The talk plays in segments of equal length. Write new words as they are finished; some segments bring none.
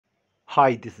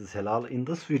Hi, this is Hilal. In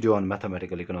this video on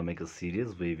Mathematical Economics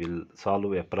series, we will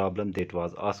solve a problem that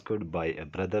was asked by a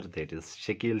brother, that is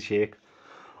Shakil Sheikh,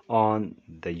 on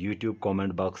the YouTube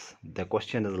comment box. The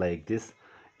question is like this: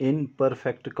 in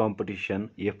perfect competition,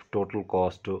 if total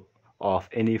cost of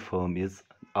any firm is,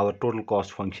 our total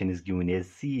cost function is given as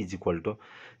C is equal to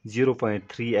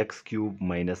 0.3x cube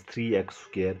minus 3x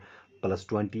square plus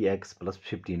 20x plus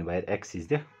 15, where x is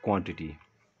the quantity.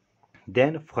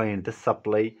 Then find the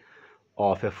supply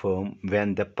of a firm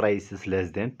when the price is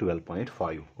less than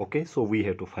 12.5. Okay, so we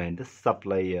have to find the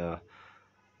supply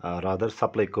rather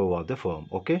supply curve of the firm.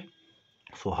 Okay,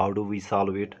 so how do we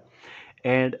solve it?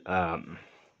 And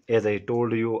as I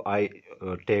told you, I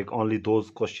take only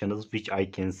those questions which I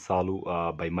can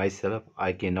solve by myself.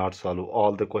 I cannot solve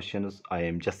all the questions. I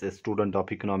am just a student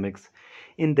of economics.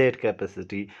 In that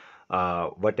capacity,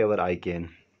 whatever I can,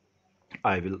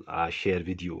 I will share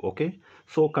with you. Okay,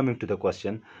 so coming to the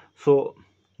question, so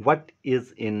what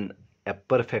is in a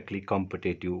perfectly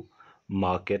competitive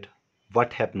market?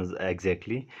 What happens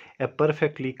exactly? A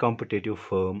perfectly competitive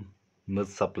firm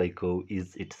supply curve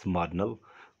is its marginal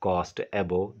cost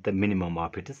above the minimum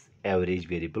of its average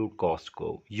variable cost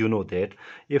curve. You know that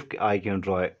if I can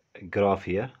draw a graph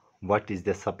here, what is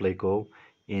the supply curve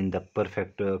in the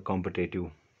perfect competitive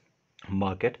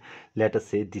market? Let us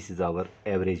say this is our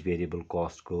average variable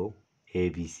cost curve,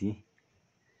 ABC.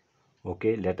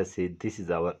 Okay, let us say this is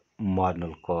our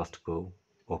marginal cost curve.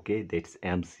 Okay, that's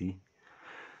MC.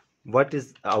 What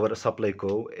is our supply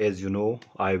curve? As you know,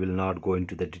 I will not go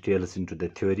into the details into the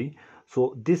theory.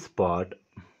 So this part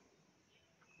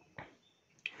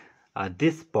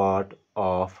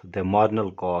of the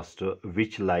marginal cost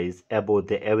which lies above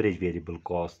the average variable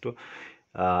cost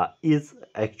is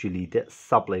actually the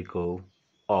supply curve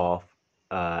of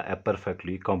a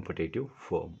perfectly competitive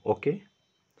firm. Okay,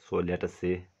 so let us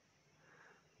say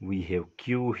we have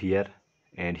Q here,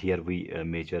 and here we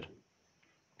measure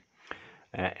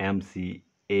MC,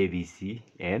 AVC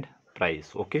and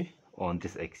price. Okay, on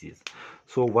this axis.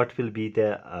 So what will be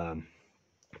the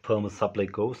firm supply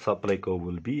curve? Supply curve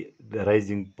will be the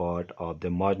rising part of the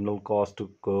marginal cost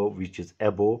curve which is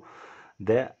above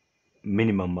the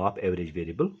minimum of average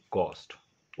variable cost.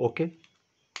 Okay,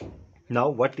 now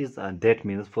what is that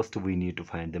means first we need to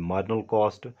find the marginal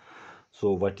cost.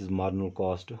 So what is marginal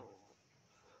cost?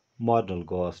 Marginal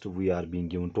cost, we are being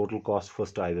given total cost.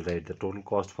 First I will write the total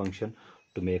cost function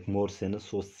to make more sense.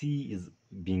 So C is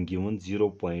being given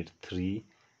 0.3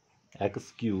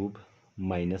 x cube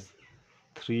minus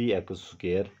 3x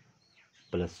square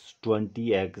plus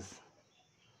 20x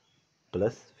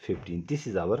plus 15. This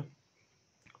is our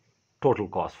total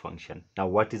cost function. Now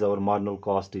what is our marginal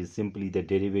cost? Is simply the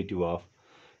derivative of,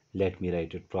 let me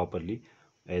write it properly.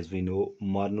 As we know,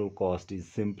 marginal cost is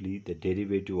simply the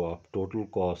derivative of total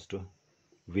cost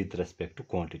with respect to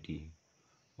quantity.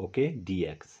 Okay,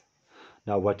 dx.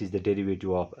 Now what is the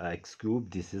derivative of x cube?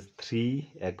 This is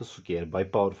 3x square by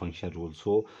power function rule.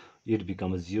 So it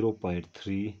becomes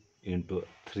 0.3 into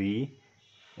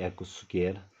 3x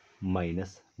square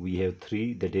minus, we have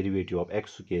 3, the derivative of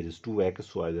x square is 2x,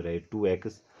 so I will write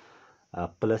 2x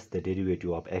plus the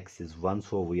derivative of x is 1,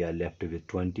 so we are left with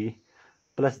 20,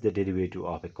 plus the derivative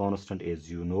of a constant,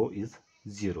 as you know, is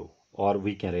 0. Or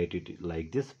we can write it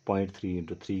like this: 0.3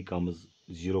 into 3 comes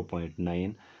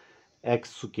 0.9 x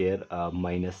square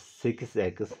minus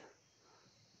 6x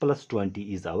plus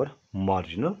 20 is our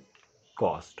marginal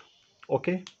cost.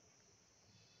 Okay,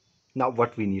 now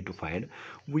what we need to find?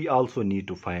 We also need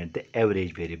to find the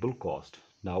average variable cost.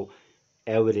 Now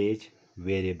average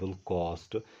variable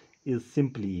cost is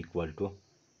simply equal to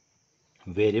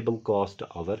variable cost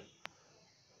our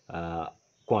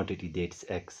quantity, that's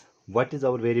x. What is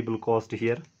our variable cost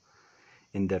here?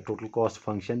 In the total cost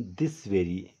function, these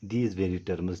very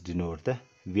terms denote the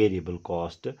variable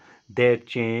cost that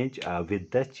change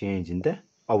with the change in the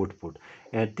output,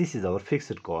 and this is our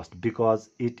fixed cost because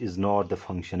it is not the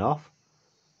function of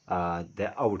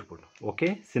the output.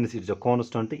 Okay, since it's a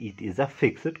constant, it is a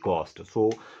fixed cost. So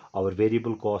our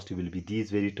variable cost will be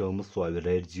these very terms. So I will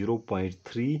write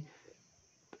 0.3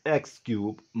 x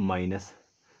cube minus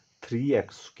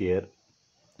 3x square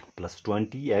plus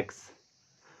 20x,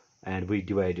 and we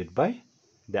divide it by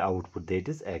the output, that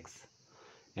is x,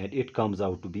 and it comes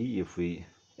out to be, if we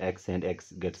x and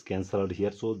x gets cancelled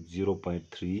here, so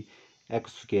 0.3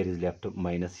 x square is left,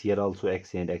 minus here also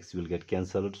x and x will get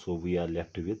cancelled, so we are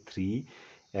left with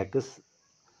 3x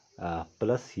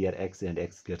plus here x and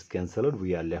x gets cancelled,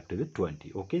 we are left with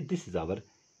 20. Okay, this is our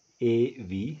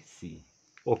AVC.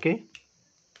 Okay,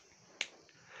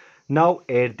 now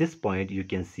at this point you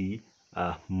can see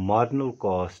marginal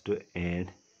cost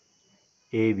and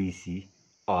ABC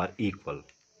are equal,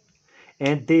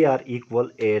 and they are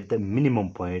equal at the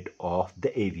minimum point of the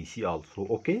ABC also.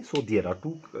 Okay, so there are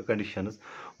two conditions.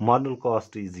 Marginal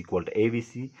cost is equal to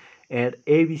ABC, and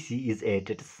ABC is at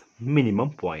its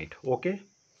minimum point. Okay,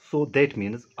 so that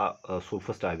means so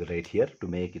first I will write here to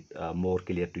make it more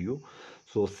clear to you.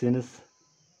 So since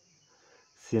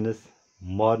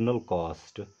marginal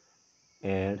cost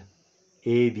and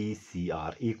ABC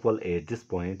are equal at this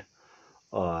point,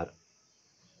 are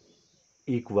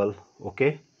equal,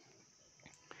 okay,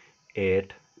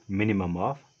 at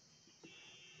minimum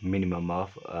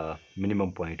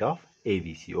minimum point of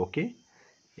ABC. Okay,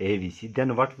 ABC,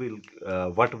 then what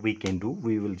we can do,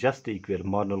 we will just equate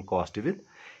marginal cost with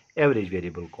average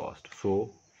variable cost.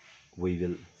 So we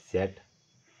will set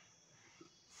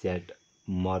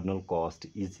marginal cost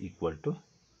is equal to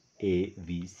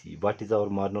ABC. What is our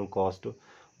marginal cost?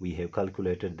 We have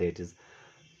calculated that is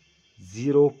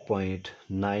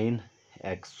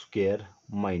 0.9x square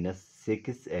minus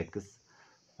 6x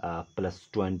plus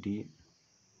 20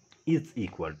 is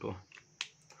equal to,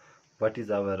 what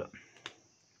is our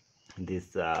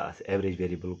this average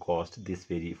variable cost, this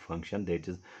very function, that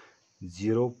is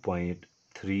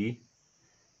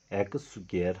 0.3x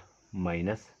square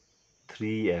minus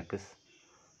 3x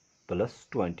plus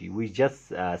 20. We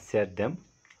just set them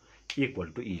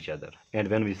equal to each other, and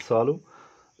when we solve,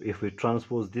 if we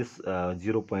transpose this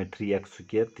 0.3x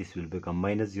square, this will become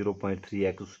minus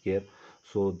 0.3x square,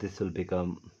 so this will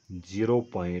become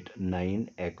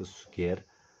 0.9x square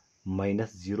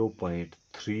minus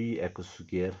 0.3x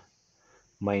square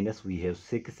minus, we have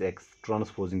 6x,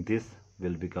 transposing this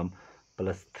will become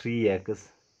plus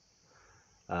 3x,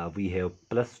 we have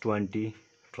plus 20,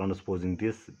 transposing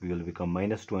this will become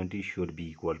minus 20, should be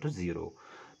equal to 0.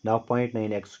 Now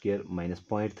 0.9x square minus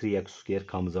 0.3x square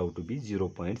comes out to be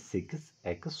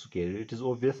 0.6x square. It is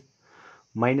obvious.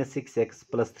 Minus 6x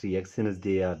plus 3x, since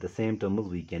they are the same terms,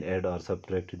 we can add or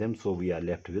subtract them, so we are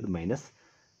left with minus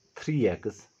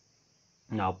 3x.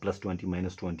 Now plus 20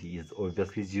 minus 20 is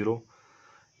obviously 0.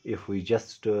 If we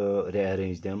just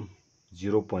rearrange them,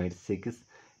 0.6x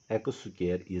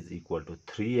square is equal to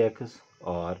 3x,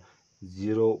 or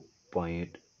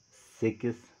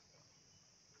 0.6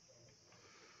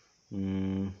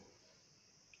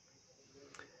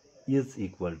 is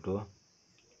equal to,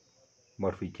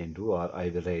 what we can do, or I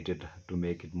will write it to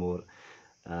make it more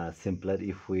simpler.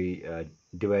 If we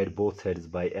divide both sides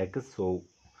by x, so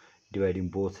dividing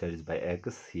both sides by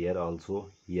x, here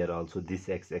also this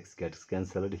x gets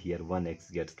cancelled, here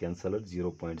 1x gets cancelled,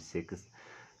 0.6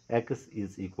 x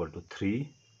is equal to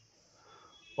 3,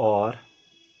 or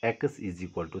x is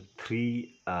equal to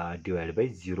 3 divided by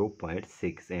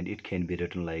 0.6, and it can be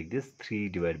written like this: 3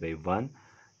 divided by 1,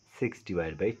 6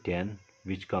 divided by 10,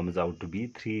 which comes out to be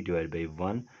 3 divided by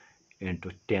 1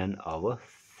 into 10 over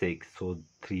 6. So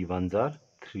 3 ones are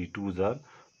 3 twos are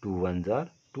 2 ones are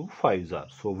 2 fives are,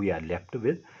 so we are left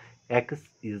with x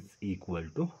is equal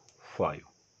to 5.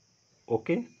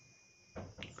 Okay,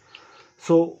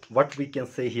 so what we can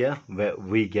say here, where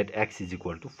we get x is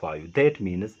equal to 5, that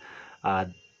means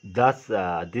thus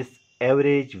this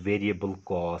average variable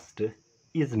cost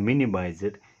is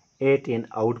minimized at an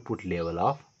output level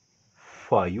of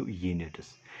 5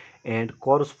 units, and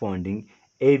corresponding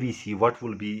ABC, what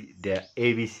will be the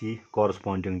ABC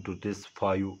corresponding to this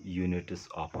 5 units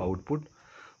of output?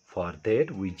 For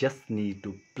that, we just need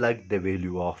to plug the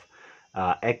value of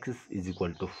x is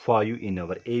equal to 5 in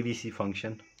our ABC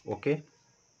function. Okay,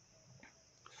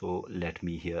 so let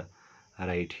me here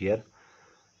write here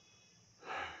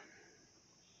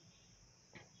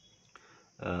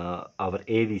our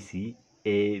ABC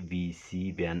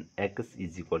when x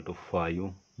is equal to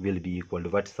 5 will be equal to,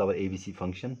 what is our ABC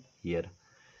function here?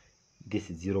 This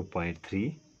is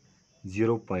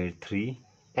 0.3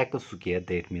 x square,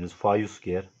 that means 5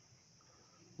 square,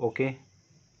 okay,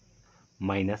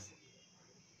 minus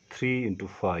 3 into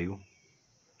 5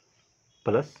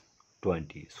 plus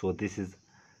 20. So this is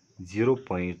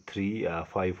 0.3,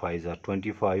 5 5s are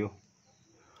 25,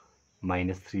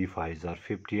 minus 3 5s are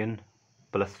 15,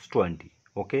 plus 20.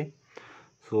 Okay,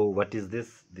 so what is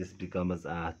this? This becomes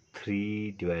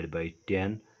 3 divided by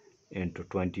 10 into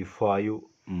 25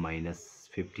 minus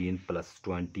 15 plus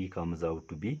 20 comes out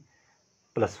to be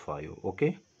plus 5.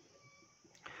 Okay,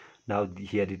 now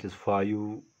here it is 5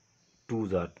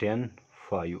 2s are 10,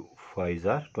 5 5s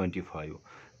are 25,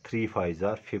 3 5s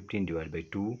are 15 divided by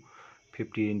 2,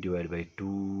 15 divided by 2,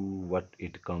 what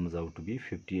it comes out to be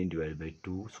 15 divided by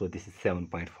 2, so this is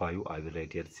 7.5. I will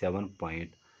write here 7.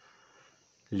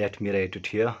 Let me write it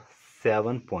here,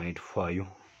 7.5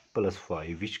 plus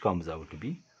 5, which comes out to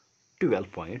be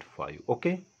 12.5.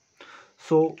 Okay,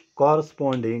 So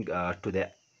corresponding to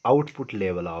the output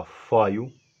level of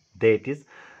 5, that is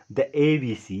the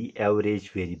ABC,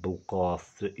 average variable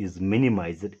cost, is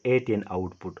minimized at an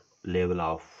output level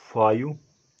of 5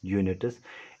 units,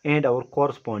 and our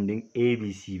corresponding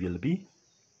ABC will be,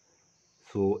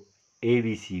 so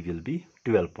ABC will be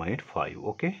 12.5.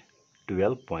 okay,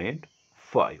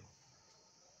 12.5.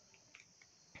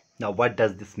 Now what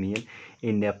does this mean?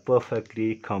 In a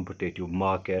perfectly competitive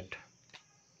market,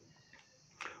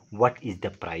 what is the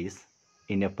price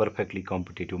in a perfectly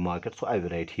competitive market? So I will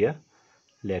write here,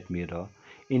 let me draw.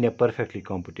 In a perfectly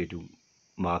competitive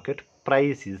market,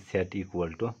 price is set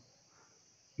equal to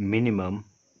minimum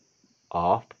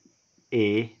of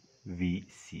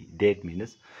AVC. That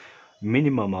means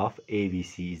minimum of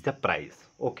AVC is the price.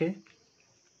 Okay,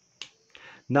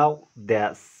 now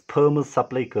the firm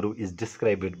supply curve is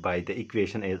described by the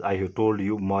equation as I have told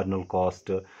you. Marginal cost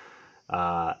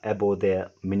above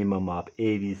the minimum of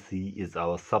AVC is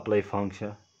our supply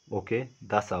function. Okay,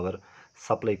 thus our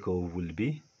supply curve will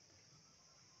be,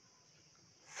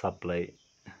 supply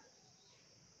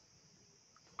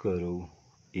curve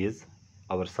is,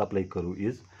 our supply curve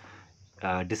is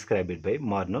described by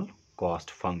marginal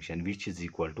cost function, which is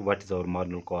equal to, what is our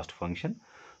marginal cost function?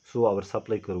 So our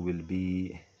supply curve will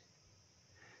be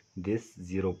this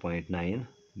 0.9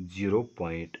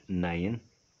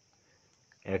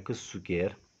 x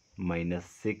square minus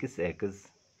 6x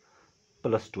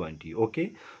plus 20.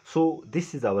 Okay, so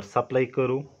this is our supply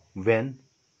curve when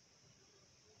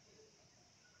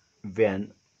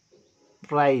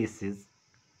price is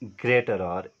greater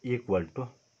or equal to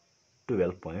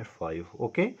 12.5.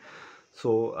 okay,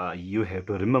 so you have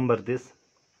to remember this.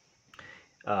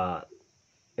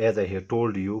 As I have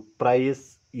told you,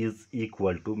 price is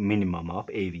equal to minimum of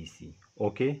AVC.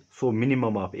 okay, so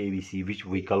minimum of AVC which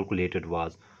we calculated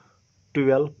was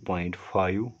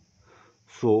 12.5.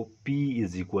 so P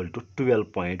is equal to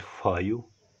 12.5.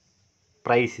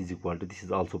 price is equal to, this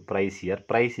is also price here,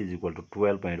 price is equal to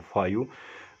 12.5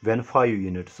 when 5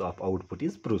 units of output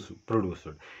is produced,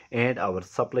 and our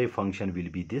supply function will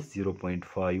be this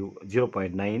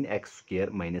 0.9 x square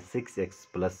minus 6x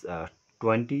plus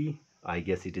 20, I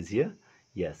guess it is here,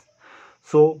 yes.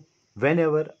 So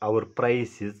whenever our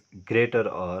price is greater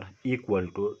or equal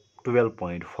to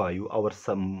 12.5, our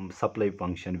supply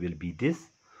function will be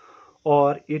this,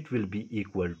 or it will be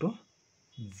equal to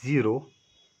 0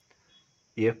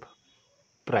 if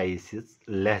price is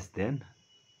less than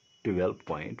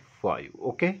 12.5.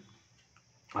 okay,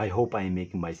 I hope I am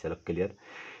making myself clear.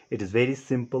 It is very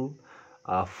simple.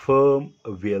 A firm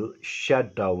will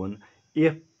shut down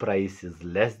if price is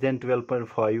less than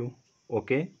 12.5.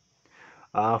 okay,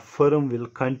 a firm will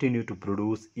continue to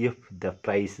produce if the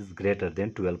price is greater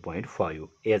than 12.5.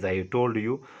 as I told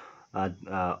you,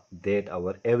 that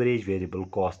our average variable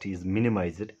cost is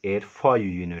minimized at 5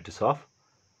 units of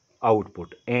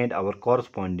output, and our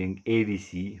corresponding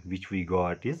AVC which we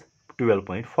got is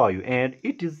 12.5, and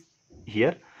it is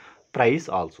here price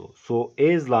also. So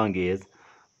as long as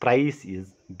price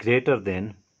is greater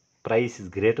than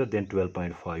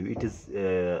 12.5, it is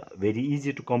very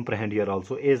easy to comprehend here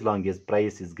also. As long as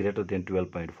price is greater than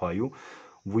 12.5,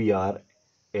 we are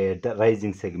at the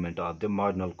rising segment of the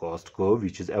marginal cost curve,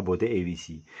 which is above the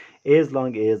AVC. As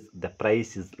long as the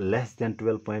price is less than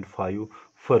 12.5,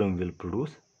 firm will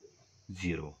produce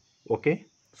 0. okay,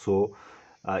 so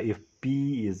if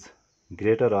P is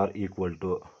greater or equal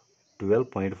to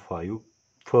 12.5,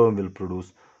 firm will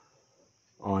produce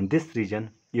on this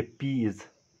region. If P is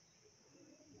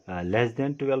less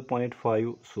than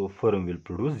 12.5, so firm will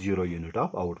produce 0 unit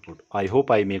of output. I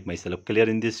hope I make myself clear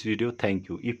in this video. Thank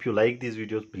you. If you like these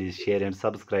videos, please share and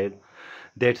subscribe.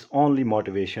 That's only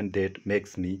motivation that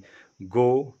makes me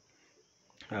go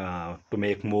to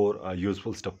make more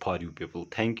useful stuff for you people.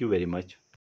 Thank you very much.